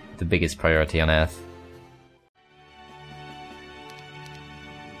not the biggest priority on Earth.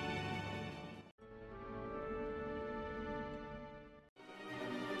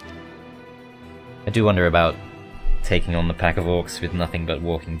 I do wonder about taking on the pack of orcs with nothing but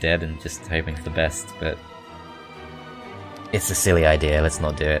walking dead and just hoping for the best, but it's a silly idea, let's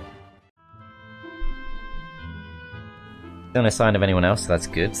not do it. Still no sign of anyone else, so that's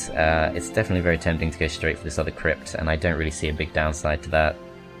good. It's definitely very tempting to go straight for this other crypt, and I don't really see a big downside to that.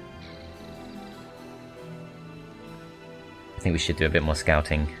 I think we should do a bit more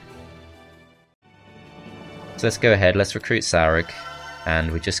scouting. So let's go ahead, let's recruit Saurug,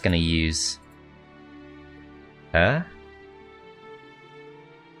 and we're just going to use her?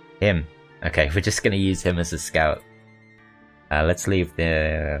 Him. Okay, we're just going to use him as a scout. Let's leave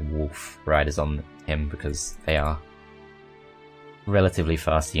the wolf riders on him because they are relatively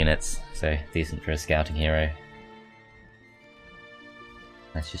fast units, so decent for a scouting hero.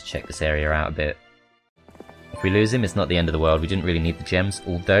 Let's just check this area out a bit. If we lose him, it's not the end of the world. We didn't really need the gems,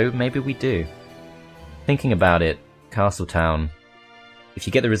 although maybe we do. Thinking about it, Castle Town. If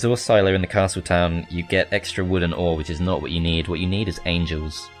you get the resource silo in the Castle Town, you get extra wood and ore, which is not what you need. What you need is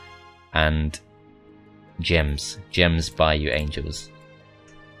angels and gems. Gems buy you angels.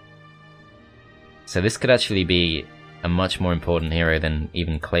 So this could actually be a much more important hero than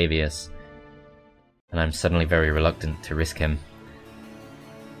even Clavius, and I'm suddenly very reluctant to risk him.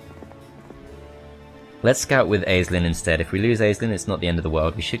 Let's scout with Aislinn instead. If we lose Aislinn, it's not the end of the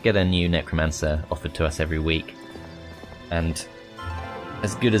world. We should get a new Necromancer offered to us every week, and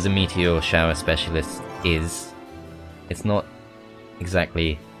as good as a Meteor Shower Specialist is, it's not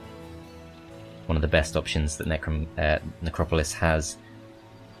exactly one of the best options that Necropolis has.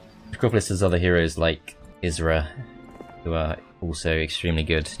 Necropolis has other heroes like Isra, who are also extremely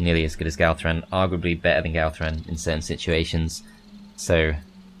good, nearly as good as Galthran, arguably better than Galthran in certain situations, so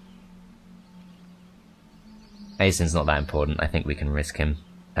Aislinn's not that important. I think we can risk him.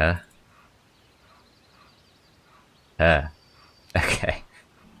 Her? Okay.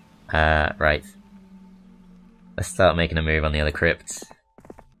 Right. Let's start making a move on the other crypts.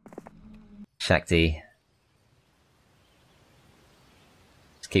 Shakti.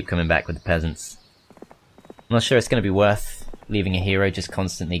 Just keep coming back with the peasants. I'm not sure it's going to be worth leaving a hero just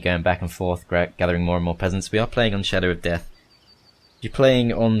constantly going back and forth, gathering more and more peasants. We are playing on Shadow of Death. If you're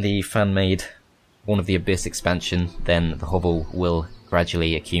playing on the fan-made Born of the Abyss expansion, then the hovel will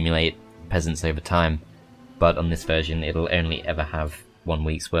gradually accumulate peasants over time, but on this version it'll only ever have 1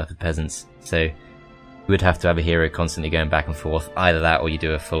 week's worth of peasants, so you would have to have a hero constantly going back and forth. Either that or you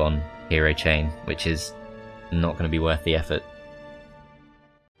do a full-on hero chain, which is not going to be worth the effort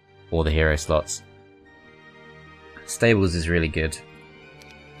or the hero slots. Stables is really good.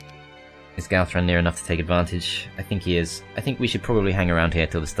 Is Galthran near enough to take advantage? I think he is. I think we should probably hang around here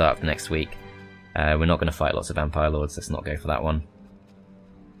till the start of the next week. We're not going to fight lots of Vampire Lords, let's not go for that one.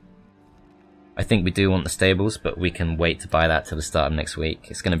 I think we do want the stables, but we can wait to buy that till the start of next week.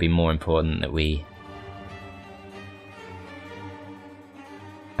 It's going to be more important that we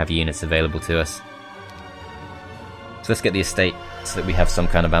have units available to us. So let's get the estate so that we have some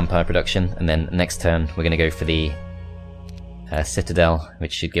kind of vampire production, and then next turn we're going to go for the Citadel,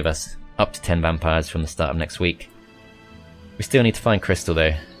 which should give us up to 10 vampires from the start of next week. We still need to find Crystal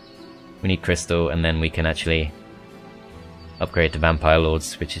though. We need Crystal, and then we can actually upgrade to Vampire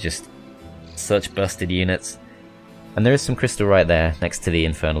Lords, which are just such busted units. And there is some Crystal right there next to the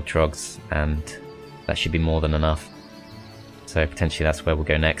Infernal Trogs, and that should be more than enough. So potentially that's where we'll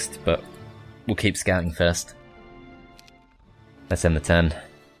go next, but we'll keep scouting first. Let's end the turn.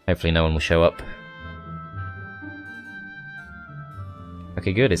 Hopefully no one will show up.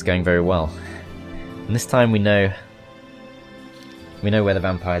 Okay, good, it's going very well. And this time we know where the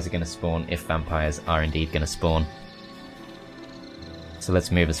vampires are going to spawn, if vampires are indeed going to spawn. So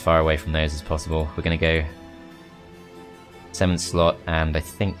let's move as far away from those as possible. We're going to go 7th slot and I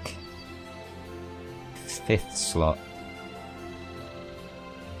think 5th slot.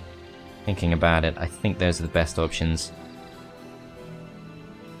 Thinking about it, I think those are the best options.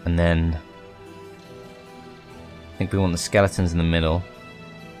 And then I think we want the skeletons in the middle.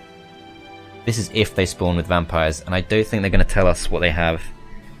 This is if they spawn with vampires, and I don't think they're going to tell us what they have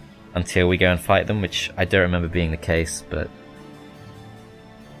until we go and fight them, which I don't remember being the case, but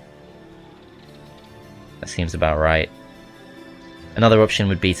that seems about right. Another option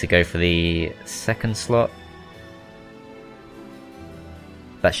would be to go for the 2nd slot.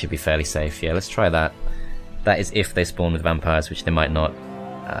 That should be fairly safe, yeah, let's try that. That is if they spawn with vampires, which they might not.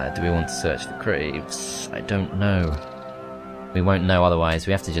 Do we want to search the graves? I don't know. We won't know otherwise,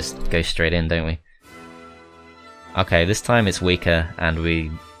 we have to just go straight in, don't we? Okay, this time it's weaker, and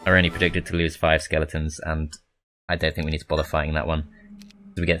we are only predicted to lose 5 skeletons, and I don't think we need to bother fighting that one.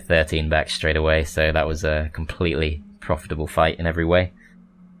 We get 13 back straight away, so that was a completely profitable fight in every way.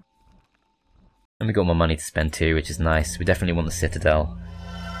 And we got more money to spend too, which is nice. We definitely want the Citadel.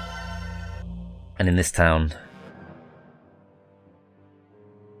 And in this town,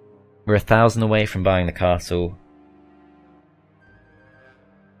 we're 1,000 away from buying the castle.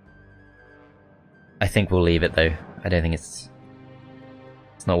 I think we'll leave it though. I don't think it's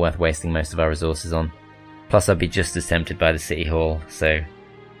not worth wasting most of our resources on. Plus I'd be just as tempted by the City Hall, so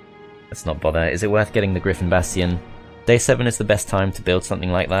let's not bother. Is it worth getting the Griffin Bastion? Day 7 is the best time to build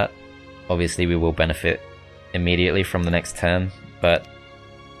something like that. Obviously we will benefit immediately from the next turn, but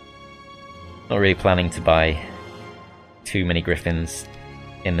not really planning to buy too many Griffins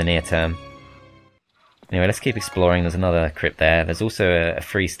in the near term. Anyway, let's keep exploring. There's another crypt there. There's also a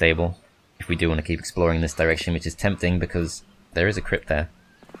free stable, if we do want to keep exploring in this direction, which is tempting because there is a crypt there.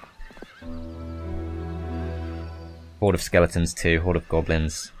 Horde of skeletons too, horde of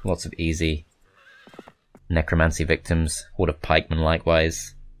goblins, lots of easy necromancy victims, horde of pikemen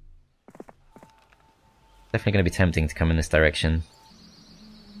likewise. Definitely going to be tempting to come in this direction.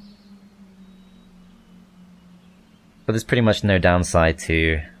 But there's pretty much no downside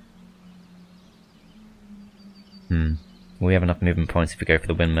to... We have enough movement points if we go for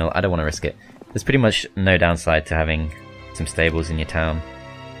the windmill. I don't want to risk it. There's pretty much no downside to having some stables in your town.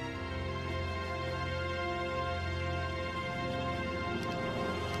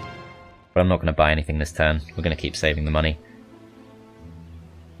 But I'm not going to buy anything this turn. We're going to keep saving the money.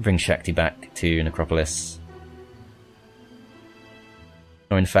 Bring Shakti back to Necropolis.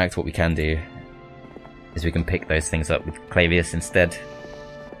 Or in fact, what we can do is we can pick those things up with Clavius instead.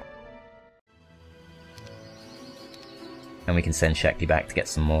 And we can send Shakti back to get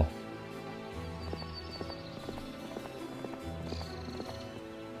some more.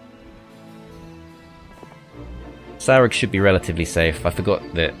 Sarek should be relatively safe. I forgot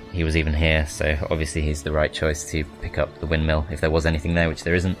that he was even here, so obviously he's the right choice to pick up the windmill if there was anything there, which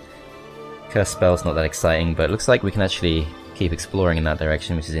there isn't. Curse spell's not that exciting, but it looks like we can actually keep exploring in that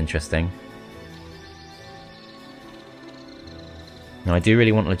direction, which is interesting. Now I do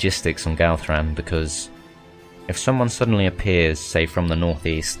really want logistics on Galthran, because if someone suddenly appears, say from the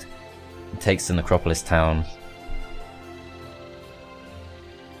northeast, and takes the Necropolis town,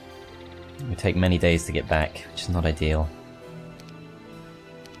 it would take many days to get back, which is not ideal.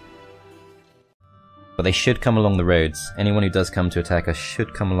 But they should come along the roads. Anyone who does come to attack us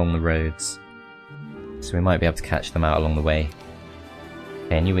should come along the roads. So we might be able to catch them out along the way.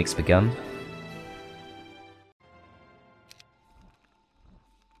 Okay, a new week's begun.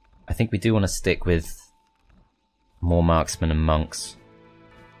 I think we do want to stick with more marksmen and monks.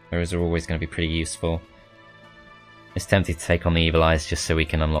 Those are always going to be pretty useful. It's tempting to take on the Evil Eyes just so we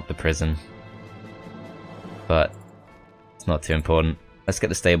can unlock the prison. But it's not too important. Let's get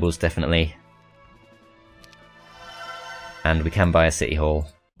the stables, definitely. And we can buy a city hall.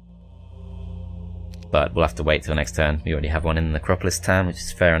 But we'll have to wait till next turn. We already have one in the Necropolis town, which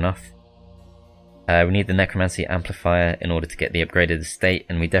is fair enough. We need the Necromancy amplifier in order to get the upgraded estate,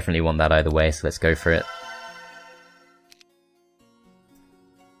 and we definitely want that either way, so let's go for it.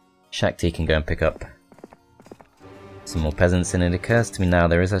 Shakti can go and pick up some more peasants, and it occurs to me now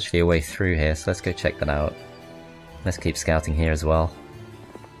there is actually a way through here, so let's go check that out. Let's keep scouting here as well.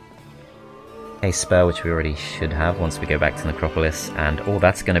 A spell, which we already should have once we go back to Necropolis, and oh,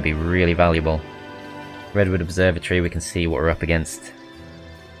 that's going to be really valuable. Redwood Observatory, we can see what we're up against.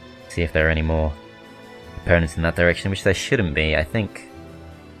 See if there are any more opponents in that direction, which there shouldn't be, I think.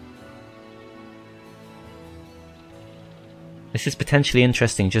 This is potentially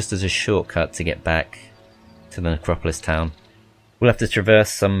interesting just as a shortcut to get back to the Necropolis town. We'll have to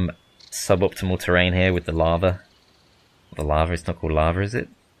traverse some suboptimal terrain here with the lava. The lava, it's not called lava, is it?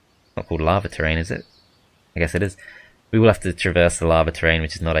 It's not called lava terrain, is it? I guess it is. We will have to traverse the lava terrain,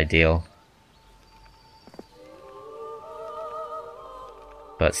 which is not ideal.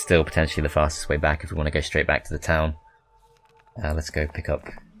 But still potentially the fastest way back if we want to go straight back to the town. Let's go pick up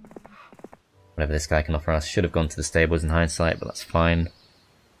whatever this guy can offer us. Should have gone to the stables in hindsight, but that's fine.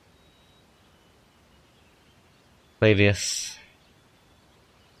 Flavius.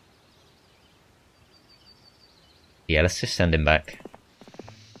 Yeah, let's just send him back.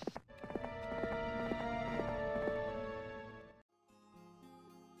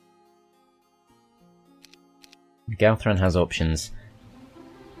 Galthran has options.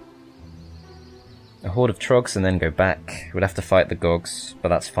 A horde of trogs and then go back. We'd have to fight the Gogs, but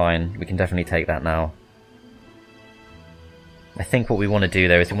that's fine. We can definitely take that now. I think what we want to do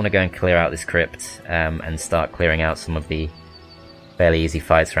though is we want to go and clear out this crypt and start clearing out some of the fairly easy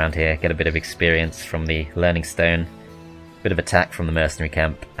fights around here. Get a bit of experience from the Learning Stone, a bit of attack from the mercenary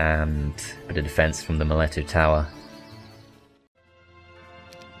camp, and a bit of defense from the Mileto Tower.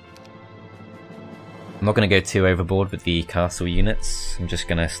 I'm not going to go too overboard with the castle units. I'm just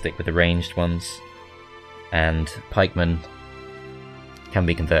going to stick with the ranged ones. And pikemen can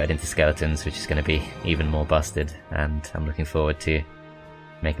be converted into skeletons, which is going to be even more busted, and I'm looking forward to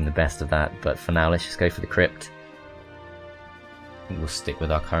making the best of that. But for now, let's just go for the crypt. I think we'll stick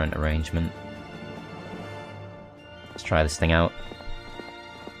with our current arrangement. Let's try this thing out.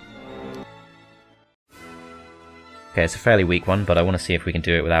 Okay, it's a fairly weak one, but I want to see if we can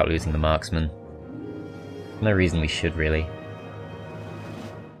do it without losing the marksman. No reason we should, really.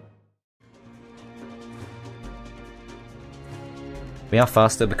 We are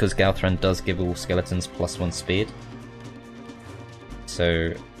faster because Galthran does give all skeletons +1 speed.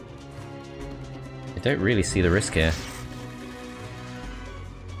 So I don't really see the risk here.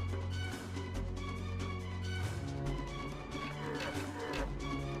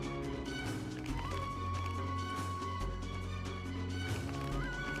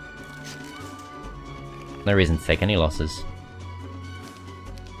 No reason to take any losses.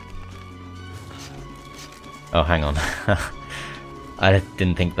 Oh, hang on. I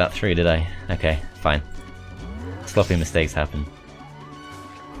didn't think that through, did I? Okay, fine. Sloppy mistakes happen.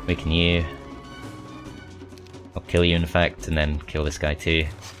 Weaken you. I'll kill you, in fact, and then kill this guy too.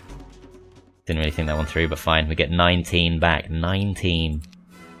 Didn't really think that one through, but fine. We get 19 back. 19!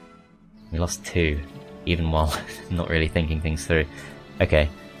 We lost 2, even while not really thinking things through. Okay.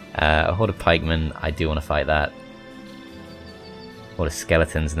 A horde of pikemen, I do want to fight that. A horde of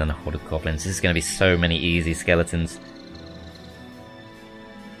skeletons and then a horde of goblins. This is going to be so many easy skeletons.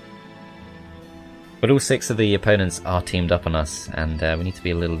 But all 6 of the opponents are teamed up on us, and we need to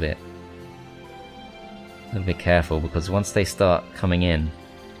be a little bit careful, because once they start coming in,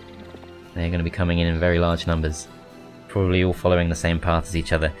 they're going to be coming in very large numbers. Probably all following the same path as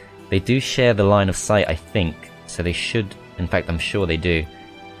each other. They do share the line of sight, I think, so they should, in fact I'm sure they do.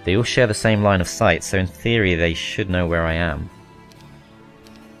 They all share the same line of sight, so in theory they should know where I am.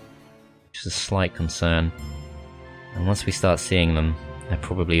 Which is a slight concern. And once we start seeing them, they're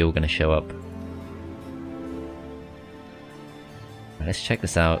probably all going to show up. Right, let's check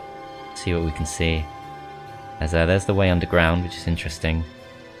this out, see what we can see. There's the way underground, which is interesting.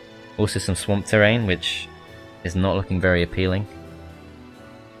 Also some swamp terrain, which is not looking very appealing.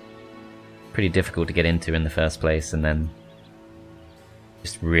 pretty difficult to get into in the first place, and then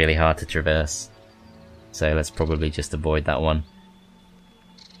just really hard to traverse. So let's probably just avoid that one.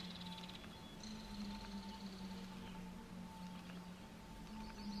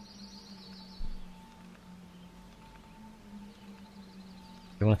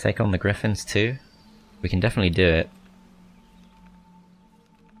 We want to take on the griffins too? We can definitely do it.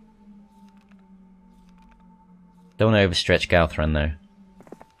 Don't want to overstretch Galthran though.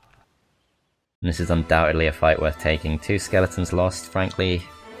 And this is undoubtedly a fight worth taking. 2 skeletons lost, frankly.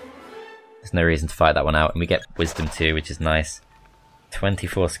 There's no reason to fight that one out, and we get wisdom too, which is nice.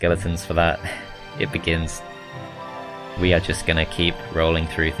 24 skeletons for that. It begins. We are just gonna keep rolling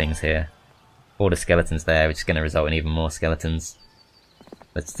through things here. All the skeletons there, which is gonna result in even more skeletons.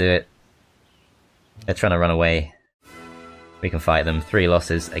 Let's do it. They're trying to run away. We can fight them. 3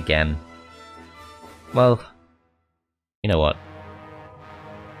 losses again. Well, you know what?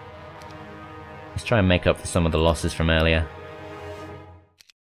 Let's try and make up for some of the losses from earlier.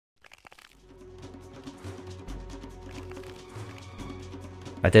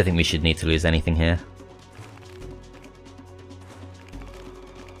 I don't think we should need to lose anything here.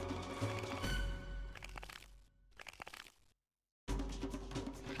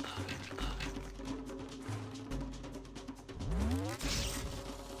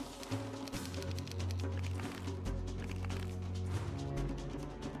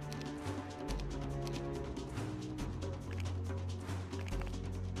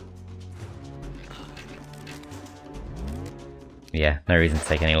 Yeah, no reason to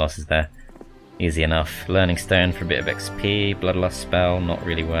take any losses there. Easy enough. Learning Stone for a bit of XP, Bloodlust spell, not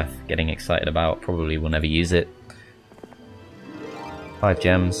really worth getting excited about, probably will never use it. 5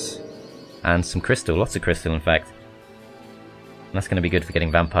 gems, and some crystal, lots of crystal in fact. And that's going to be good for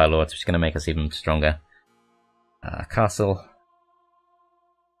getting Vampire Lords, which is going to make us even stronger. Castle.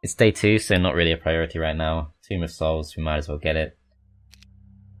 It's day 2, so not really a priority right now. Tomb of Souls, we might as well get it.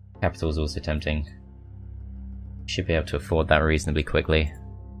 Capital is also tempting. Should be able to afford that reasonably quickly.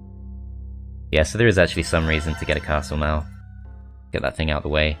 Yeah, so there is actually some reason to get a castle now. Get that thing out of the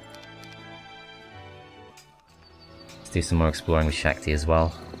way. Let's do some more exploring with Shakti as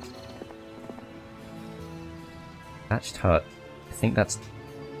well. Thatched hut. I think that's...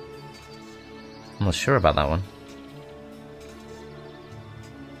 I'm not sure about that one.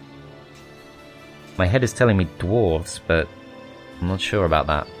 My head is telling me dwarves, but I'm not sure about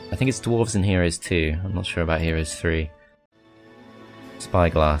that. I think it's dwarves in Heroes 2. I'm not sure about Heroes 3.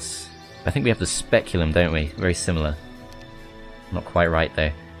 Spyglass. I think we have the Speculum, don't we? Very similar. Not quite right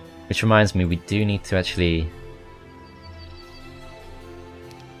though. Which reminds me, we do need to actually...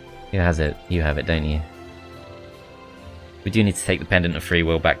 Who has it? You have it, don't you? We do need to take the Pendant of Free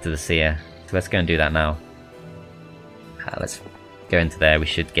Will back to the Seer. So let's go and do that now. Let's go into there. We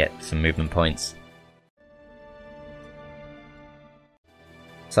should get some movement points.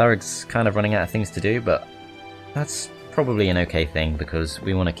 Sarug's kind of running out of things to do, but that's probably an okay thing because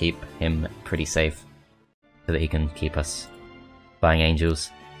we want to keep him pretty safe so that he can keep us buying angels.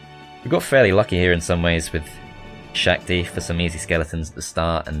 We got fairly lucky here in some ways with Shakti for some easy skeletons at the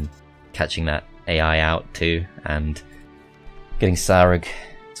start and catching that AI out too, and getting Sarug.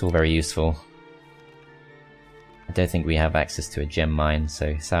 It's all very useful. I don't think we have access to a gem mine,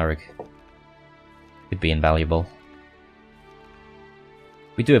 so Sarug could be invaluable.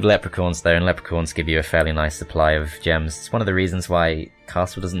 We do have leprechauns though, and leprechauns give you a fairly nice supply of gems. It's one of the reasons why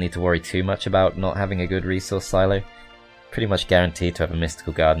Castle doesn't need to worry too much about not having a good resource silo. Pretty much guaranteed to have a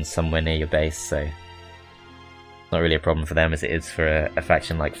mystical garden somewhere near your base, so not really a problem for them as it is for a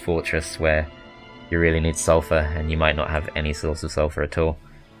faction like Fortress where you really need sulfur and you might not have any source of sulfur at all.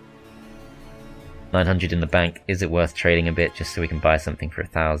 900 in the bank. Is it worth trading a bit just so we can buy something for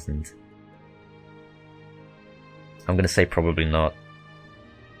 1,000? I'm going to say probably not.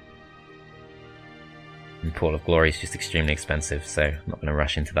 And Pool of Glory is just extremely expensive, so I'm not going to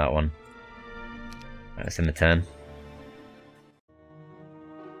rush into that one. Right, let's end the turn.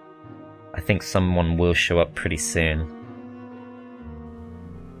 I think someone will show up pretty soon.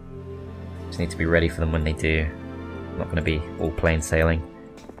 Just need to be ready for them when they do. I'm not going to be all plain sailing.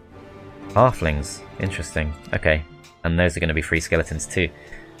 Halflings, interesting. Okay, and those are going to be free skeletons too.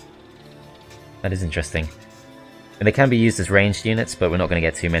 That is interesting. And they can be used as ranged units, but we're not going to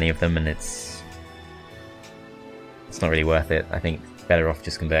get too many of them, and it's not really worth it. I think better off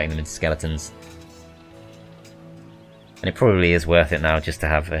just converting them into skeletons. And it probably is worth it now just to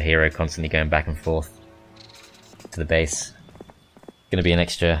have a hero constantly going back and forth to the base. Going to be an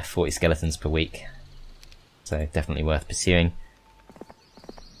extra 40 skeletons per week, so definitely worth pursuing.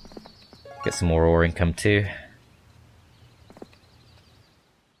 Get some more ore income too.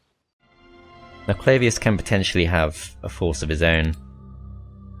 Now Clavius can potentially have a force of his own.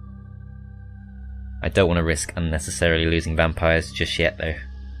 I don't want to risk unnecessarily losing vampires just yet though.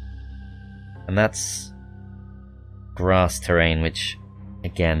 And that's grass terrain, which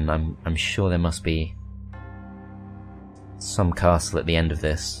again I'm sure there must be some castle at the end of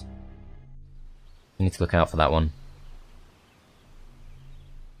this. I need to look out for that one.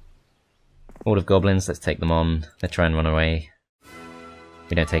 Horde of goblins, let's take them on. They try and run away.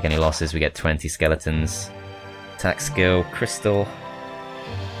 We don't take any losses, we get 20 skeletons. Attack skill, crystal.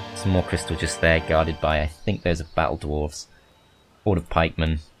 Some more crystal just there, guarded by, I think those are battle dwarves. Horde of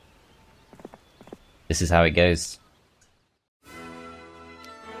pikemen. This is how it goes.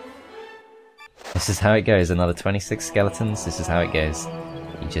 This is how it goes, another 26 skeletons, this is how it goes.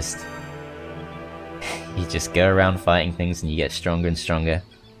 You just go around fighting things and you get stronger and stronger.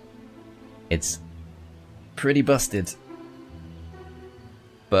 It's pretty busted.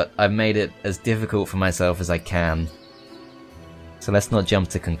 But I've made it as difficult for myself as I can. So let's not jump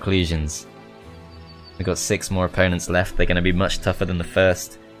to conclusions. We've got 6 more opponents left, they're going to be much tougher than the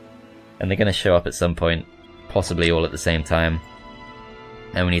first. And they're going to show up at some point, possibly all at the same time.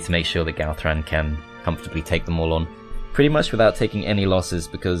 And we need to make sure that Galthran can comfortably take them all on. Pretty much without taking any losses,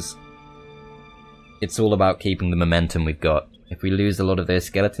 because it's all about keeping the momentum we've got. If we lose a lot of those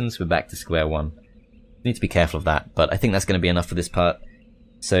skeletons, we're back to square one. We need to be careful of that, but I think that's going to be enough for this part.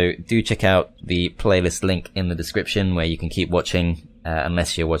 So do check out the playlist link in the description where you can keep watching,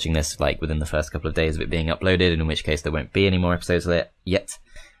 unless you're watching this like within the first couple of days of it being uploaded, in which case there won't be any more episodes of it yet.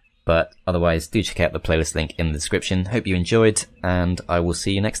 But otherwise, do check out the playlist link in the description. Hope you enjoyed, and I will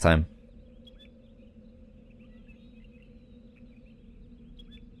see you next time.